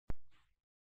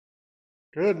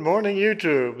Good morning,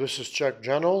 YouTube. This is Chuck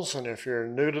Jennels, and if you're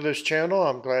new to this channel,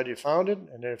 I'm glad you found it.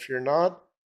 And if you're not,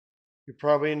 you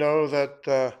probably know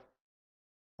that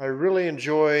I really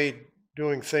enjoy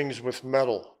doing things with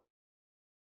metal.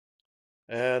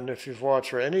 And if you've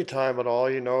watched for any time at all,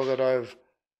 you know that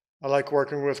I like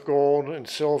working with gold and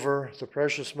silver, the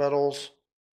precious metals,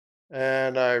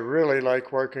 and I really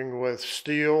like working with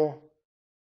steel,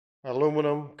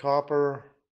 aluminum,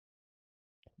 copper,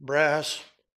 brass,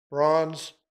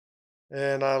 bronze,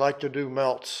 and I like to do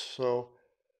melts. So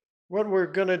what we're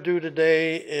going to do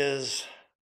today is,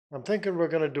 I'm thinking we're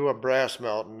going to do a brass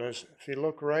melt. And if you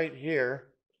look right here,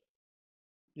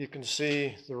 you can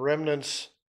see the remnants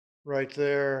right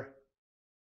there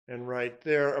and right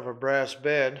there of a brass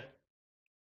bed.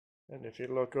 And if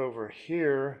you look over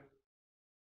here,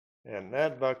 and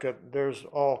that bucket, there's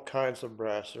all kinds of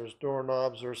brass. There's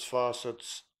doorknobs, there's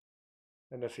faucets.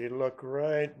 And if you look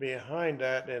right behind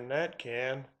that in that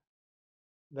can,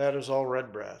 that is all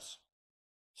red brass.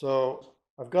 So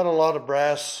I've got a lot of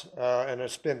brass, and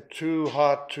it's been too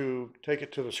hot to take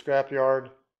it to the scrapyard.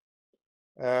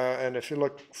 And if you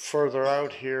look further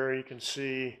out here, you can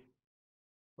see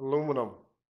aluminum.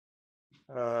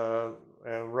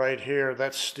 And right here,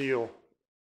 that's steel.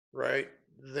 Right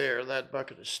there, that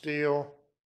bucket is steel.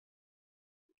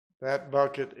 That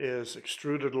bucket is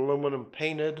extruded aluminum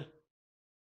painted.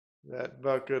 That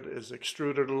bucket is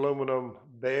extruded aluminum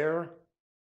bare.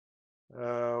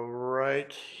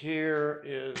 Right here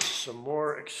is some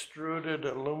more extruded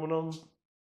aluminum,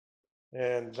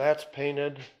 and that's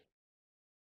painted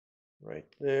right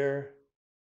there.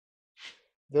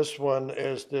 This one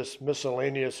is this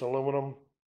miscellaneous aluminum.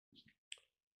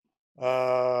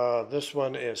 This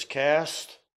one is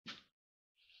cast,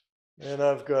 and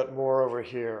I've got more over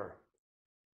here.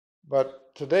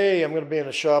 But today I'm going to be in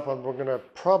the shop and we're going to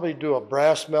probably do a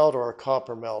brass melt or a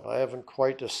copper melt. I haven't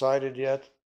quite decided yet.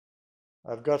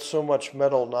 I've got so much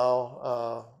metal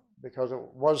now because it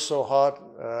was so hot,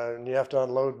 and you have to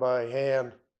unload by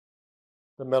hand.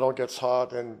 The metal gets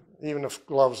hot, and even if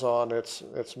gloves on, it's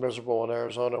miserable in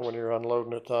Arizona when you're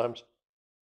unloading at times.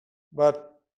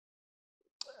 But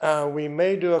we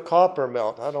may do a copper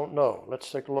melt. I don't know. Let's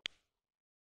take a look.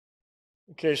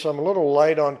 Okay, so I'm a little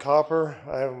light on copper.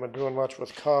 I haven't been doing much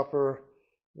with copper.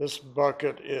 This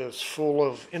bucket is full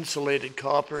of insulated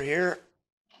copper here.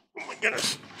 Oh my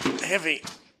goodness, heavy.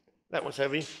 That was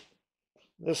heavy.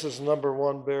 This is number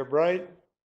 1 bare bright,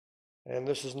 and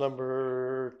this is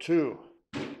number 2.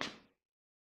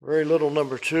 Very little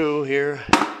number 2 here,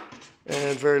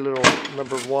 and very little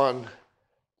number 1.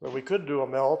 But we could do a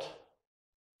melt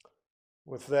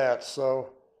with that.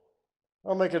 So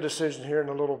I'll make a decision here in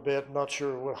a little bit. Not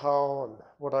sure how and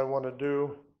what I want to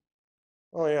do.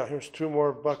 Oh yeah, here's 2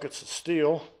 more buckets of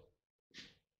steel.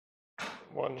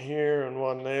 One here and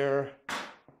one there.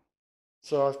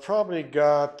 So I've probably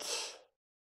got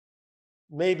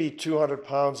maybe 200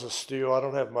 pounds of steel. I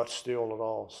don't have much steel at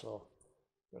all, so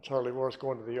it's hardly worth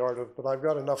going to the yard with, but I've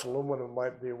got enough aluminum,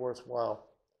 might be worthwhile.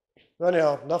 But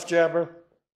anyhow, enough jabber.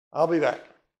 I'll be back.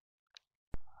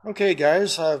 Okay,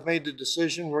 guys, I've made the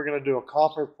decision. We're going to do a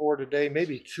copper pour today,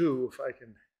 maybe 2 if I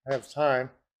can have time.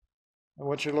 And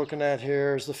what you're looking at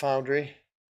here is the Foundry.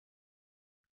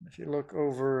 If you look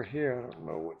over here, I don't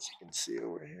know what you can see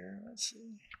over here. Let's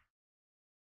see.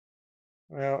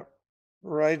 Well,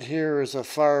 right here is a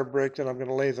fire brick that I'm going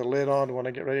to lay the lid on when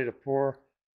I get ready to pour.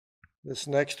 This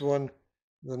next one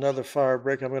is another fire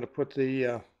brick. I'm going to put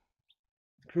the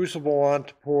crucible on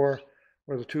to pour,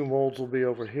 where the 2 molds will be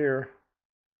over here.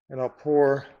 And I'll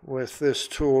pour with this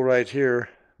tool right here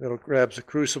that'll grabs the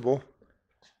crucible.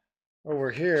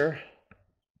 Over here,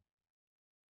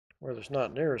 where there's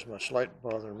not near as much light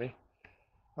bothering me,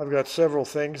 I've got several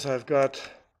things. I've got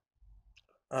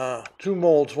 2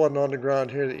 molds, one on the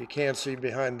ground here that you can't see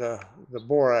behind the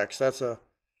borax. That's a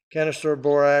canister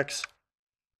borax.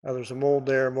 There's a mold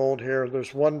there, mold here.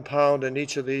 There's 1 pound in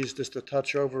each of these, just a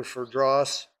touch over for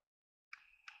dross.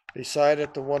 Beside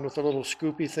it, the one with the little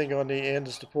scoopy thing on the end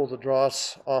is to pull the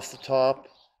dross off the top.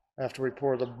 After we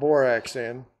pour the borax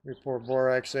in, we pour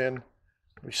borax in.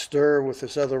 We stir with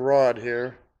this other rod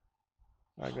here.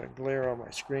 I've got glare on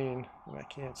my screen and I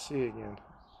can't see again.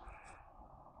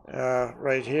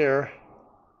 Right here,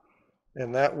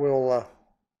 and that will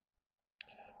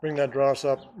bring that dross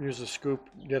up. Use the scoop,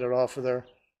 get it off of there.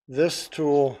 This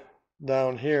tool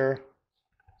down here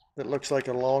that looks like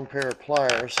a long pair of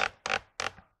pliers,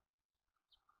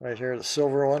 right here, the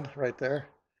silver one right there,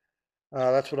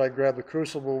 that's what I grab the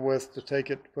crucible with to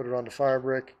take it, put it on the fire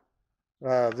brick.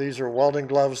 These are welding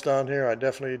gloves down here. I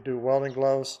definitely do welding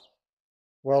gloves,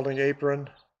 welding apron,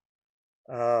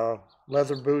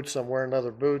 leather boots. I'm wearing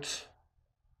leather boots.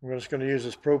 I'm just going to use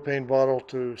this propane bottle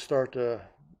to start the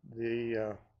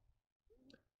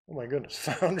oh my goodness,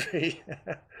 Foundry.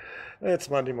 It's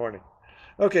Monday morning.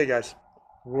 Okay, guys,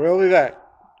 we'll be back.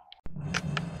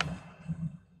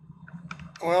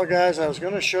 Well, guys, I was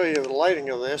going to show you the lighting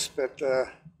of this, but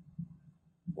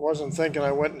wasn't thinking.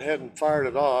 I went ahead and fired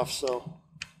it off, so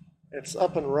it's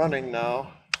up and running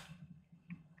now.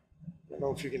 I don't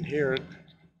know if you can hear it.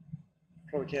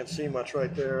 Probably can't see much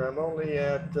right there. I'm only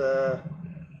at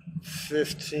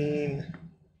 15,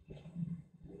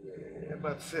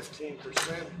 about 15%.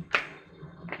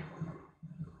 A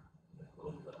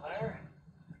little bit higher.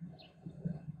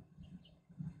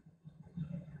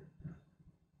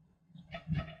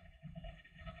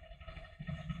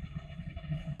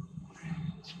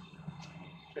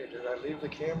 Okay, did I leave the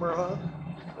camera on?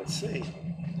 Let's see.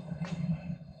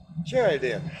 Sure I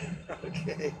did.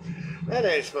 Okay, that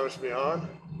ain't supposed to be on.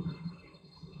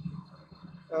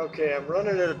 Okay, I'm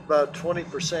running at about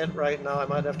 20% right now. I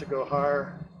might have to go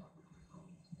higher.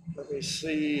 Let me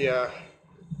see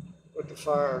what the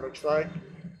fire looks like.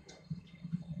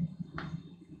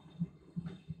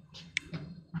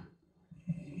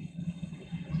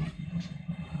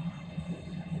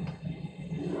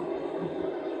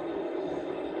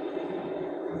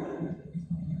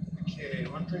 Okay,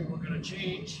 one thing we're going to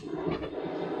change.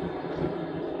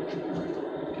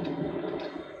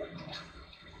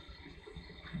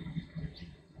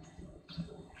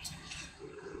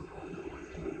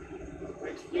 I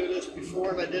do this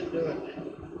before and I didn't do it.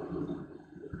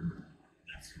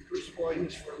 That's the crucible I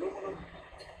use for aluminum.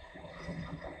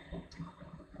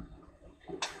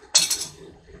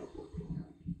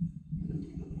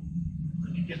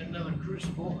 Let me get another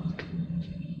crucible.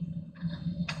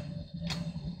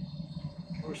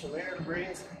 Pour some air to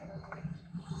breathe.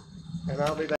 And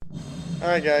I'll be back.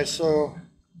 Alright guys, so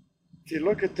if you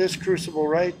look at this crucible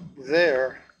right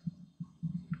there,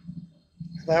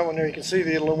 that one there, you can see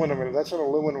the aluminum. That's an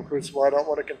aluminum crucible. I don't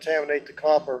want to contaminate the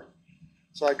copper.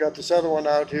 So I got this other one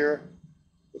out here.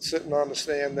 It's sitting on the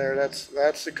stand there. That's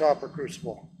the copper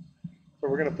crucible. So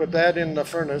we're going to put that in the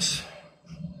furnace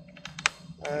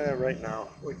right now.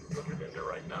 We can put it in there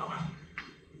right now.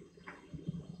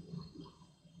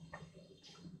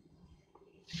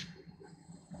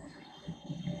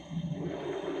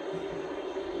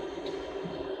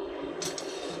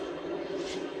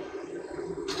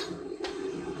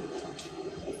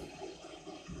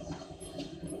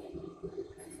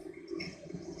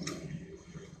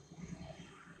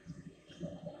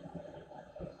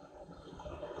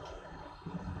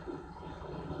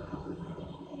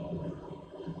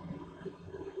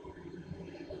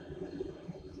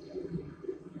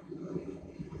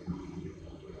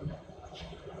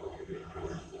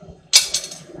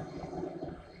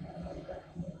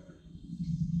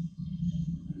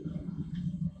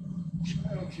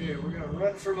 Okay, we're going to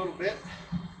run for a little bit.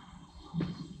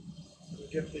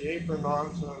 Get the apron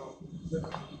on, so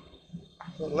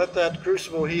let that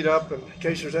crucible heat up, and in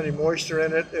case there's any moisture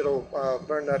in it, it'll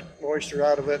burn that moisture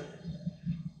out of it,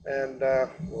 and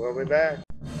we'll be back.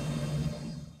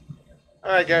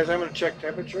 Alright guys, I'm going to check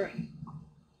temperature.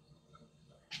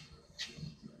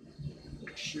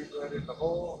 Shoot right in the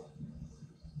hole.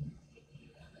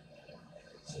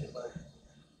 Let's see if I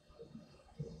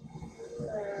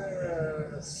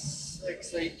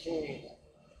 618.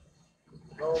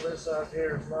 All this out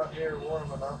here is not near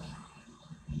warm enough.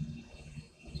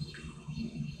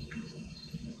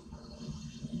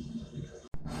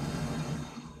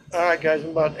 Alright guys, I'm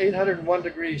about 801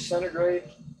 degrees centigrade.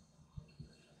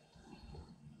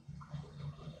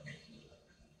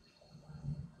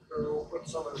 So we'll put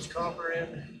some of this copper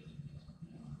in.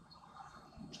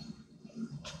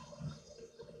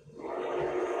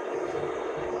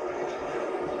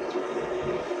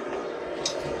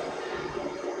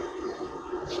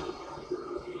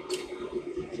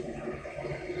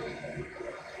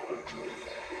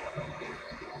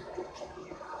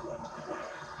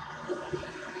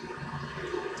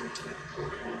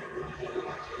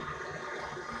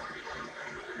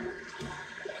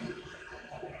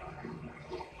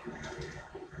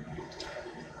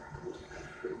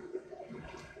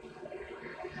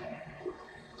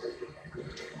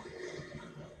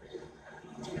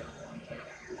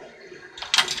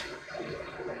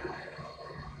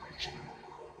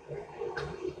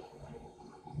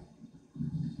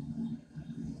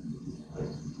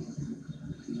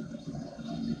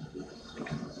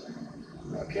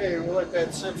 Okay, we'll let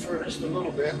that sit for just a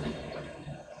little bit.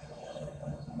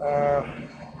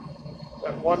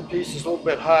 That one piece is a little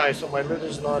bit high, so my lid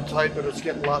isn't on tight, but it's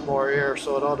getting a lot more air,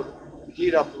 so it ought to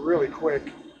heat up really quick.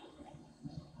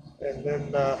 And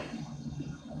then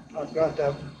I've got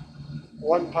that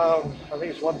 1 pound, I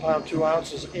think it's 1 pound 2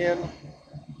 ounces in.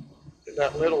 And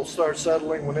that lid will start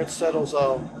settling. When it settles,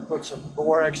 I'll put some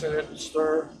borax in it and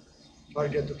stir, try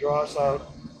to get the dross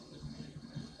out,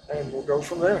 and we'll go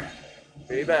from there.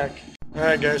 Be back. All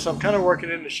right, guys, so I'm kind of working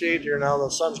in the shade here now. The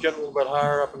sun's getting a little bit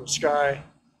higher up in the sky.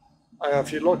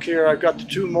 If you look here, I've got the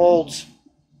 2 molds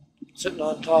sitting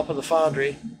on top of the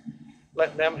foundry,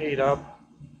 letting them heat up,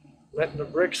 letting the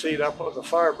bricks heat up with the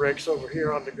fire bricks over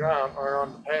here on the ground or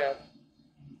on the pad.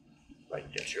 If I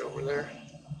can get you over there.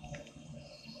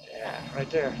 Yeah, right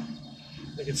there.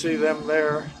 You can see them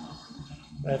there.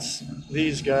 That's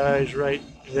these guys right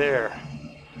there.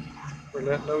 We're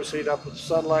letting those heat up with the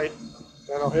sunlight.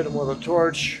 Then I'll hit them with a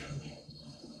torch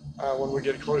when we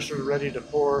get closer to ready to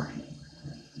pour.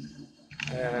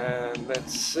 And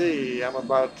let's see, I'm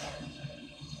about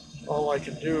all I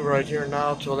can do right here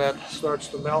now till that starts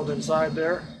to melt inside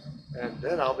there, and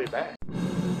then I'll be back.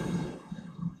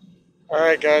 All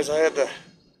right, guys, I had to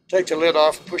take the lid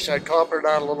off and push that copper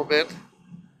down a little bit.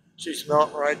 She's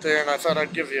melting right there, and I thought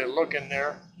I'd give you a look in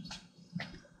there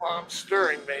while I'm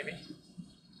stirring, maybe.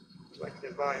 So I can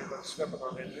get by without stepping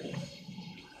on anything.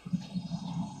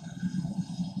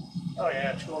 Oh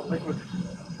yeah, it's going liquid.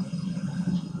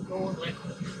 Going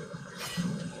liquid.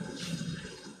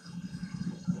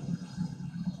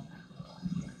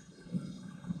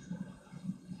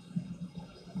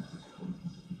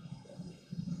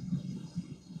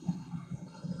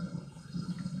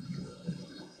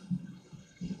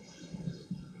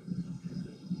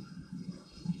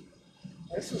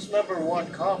 This is number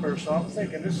 1 copper, so I'm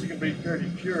thinking this is going to be pretty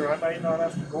pure. I might not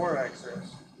have to borax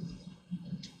this.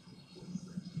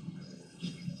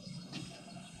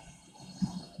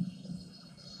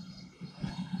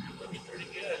 Looks pretty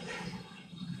good.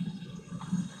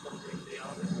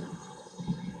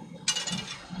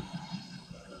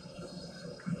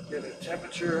 Get a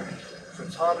temperature. If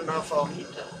it's hot enough, I'll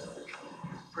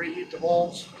preheat the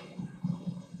molds.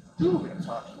 Ooh, it's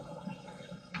hot.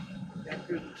 Can't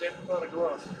do the temp without a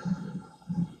glove.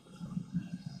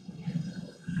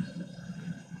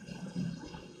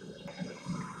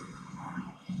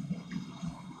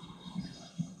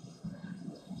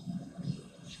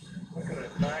 Looking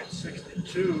at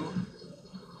 962.3.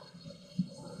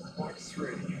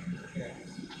 Okay.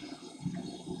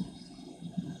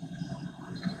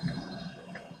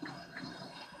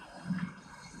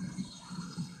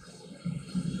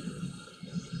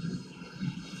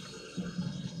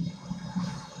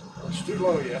 It's too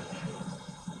low yet.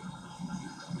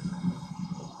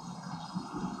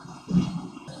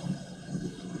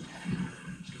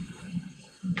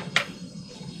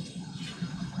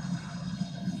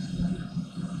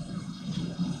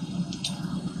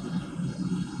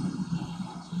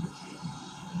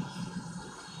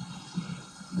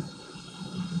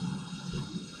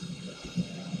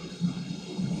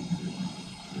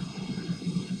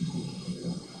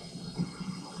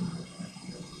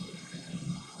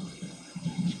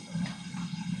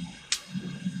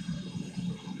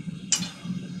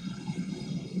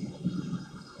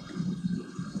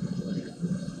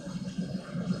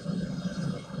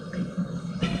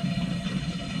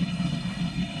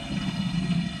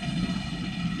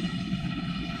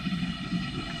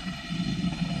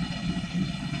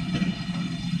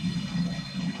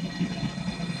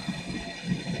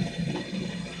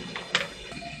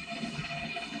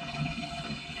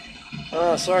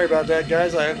 Sorry about that,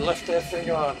 guys. I had left that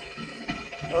thing on.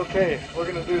 Okay, we're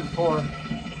going to do the pour.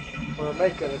 We're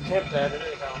making an attempt at it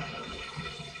anyhow.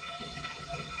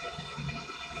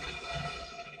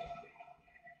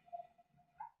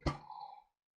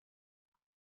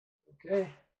 Okay.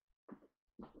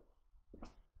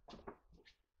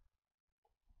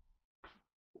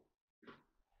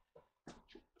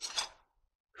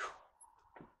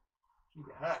 Keep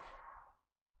it hot.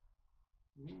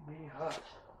 Keep me hot.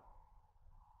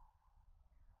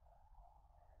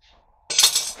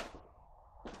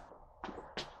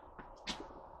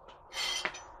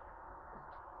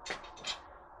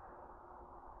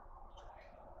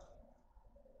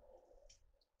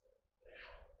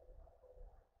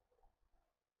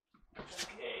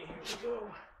 Okay, here we go.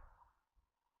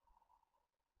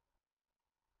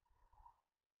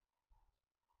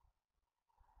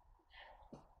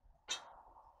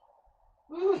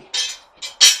 Ooh.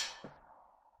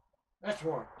 That's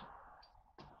warm.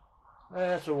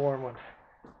 That's a warm one.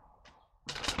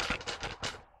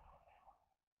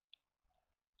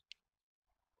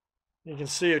 You can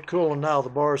see it cooling now. The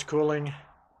bar is cooling.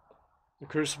 The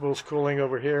crucible is cooling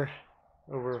over here,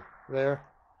 over there.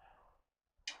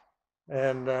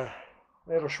 And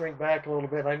it'll shrink back a little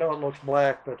bit. I know it looks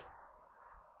black, but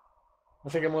I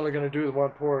think I'm only going to do the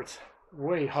one pour. It's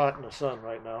way hot in the sun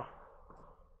right now.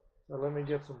 So let me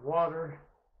get some water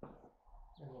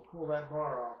and we'll cool that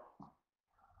bar off.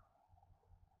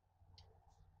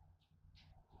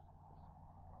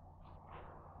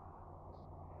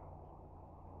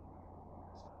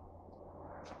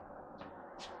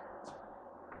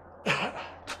 Okay.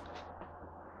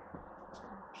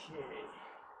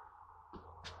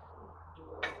 Do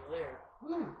it over there.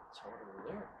 Ooh, it's hard over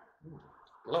there. Ooh,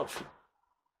 glove.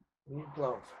 Need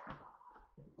glove.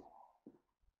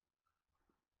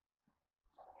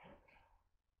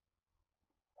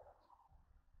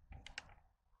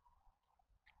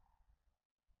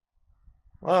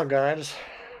 Well, guys,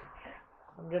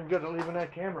 I'm getting good at leaving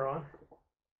that camera on.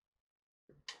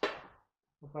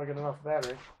 If I get enough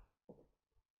battery.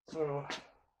 So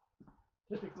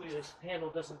typically this handle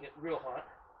doesn't get real hot.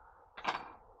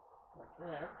 Like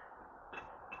that.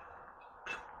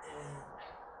 And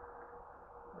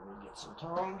let me get some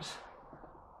tongs.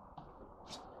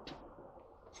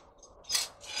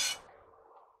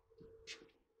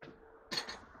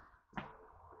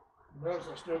 Notice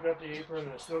I still got the apron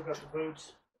and I still got the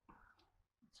boots.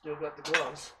 Still got the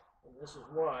gloves. And this is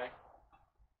why.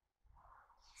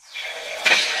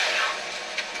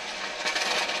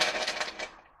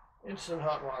 Instant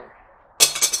hot water.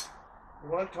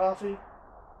 You want coffee?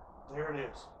 There it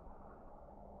is.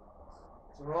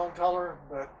 It's the wrong color,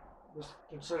 but just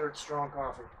consider it strong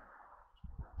coffee.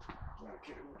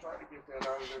 Okay, we'll try to get that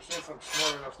out of there. See if I'm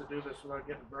smart enough to do this without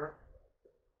getting burnt.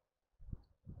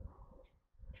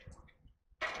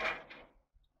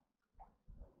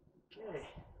 Okay.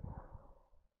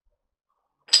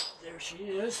 There she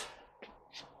is.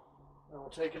 I will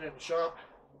take it in the shop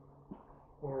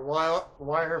or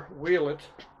wire wheel it.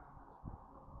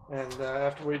 And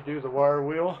after we do the wire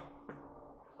wheel,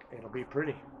 it'll be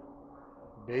pretty.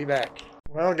 Be back.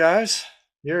 Well, guys,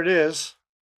 here it is.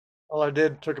 All I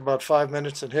did took about 5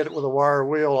 minutes and hit it with a wire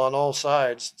wheel on all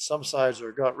sides. Some sides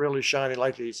are got really shiny,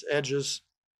 like these edges.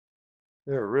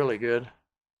 They're really good.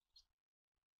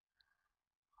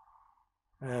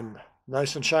 And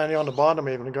nice and shiny on the bottom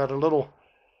even. Got a little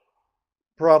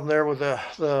problem there with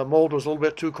the mold was a little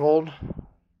bit too cold.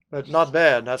 But not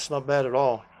bad. That's not bad at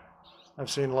all. I've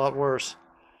seen a lot worse.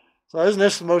 So isn't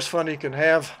this the most fun you can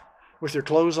have with your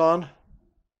clothes on?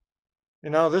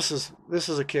 You know, this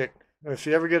is a kick. If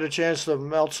you ever get a chance to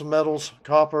melt some metals,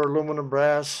 copper, aluminum,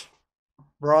 brass,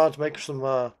 bronze, make some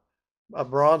a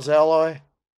bronze alloy.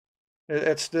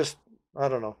 It's just, I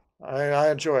don't know. I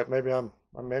enjoy it. Maybe I'm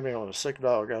a sick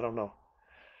dog. I don't know.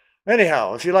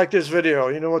 Anyhow, if you like this video,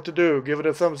 you know what to do. Give it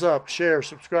a thumbs up, share,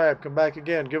 subscribe, come back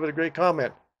again, give it a great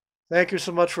comment. Thank you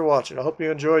so much for watching. I hope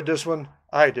you enjoyed this one.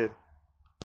 I did.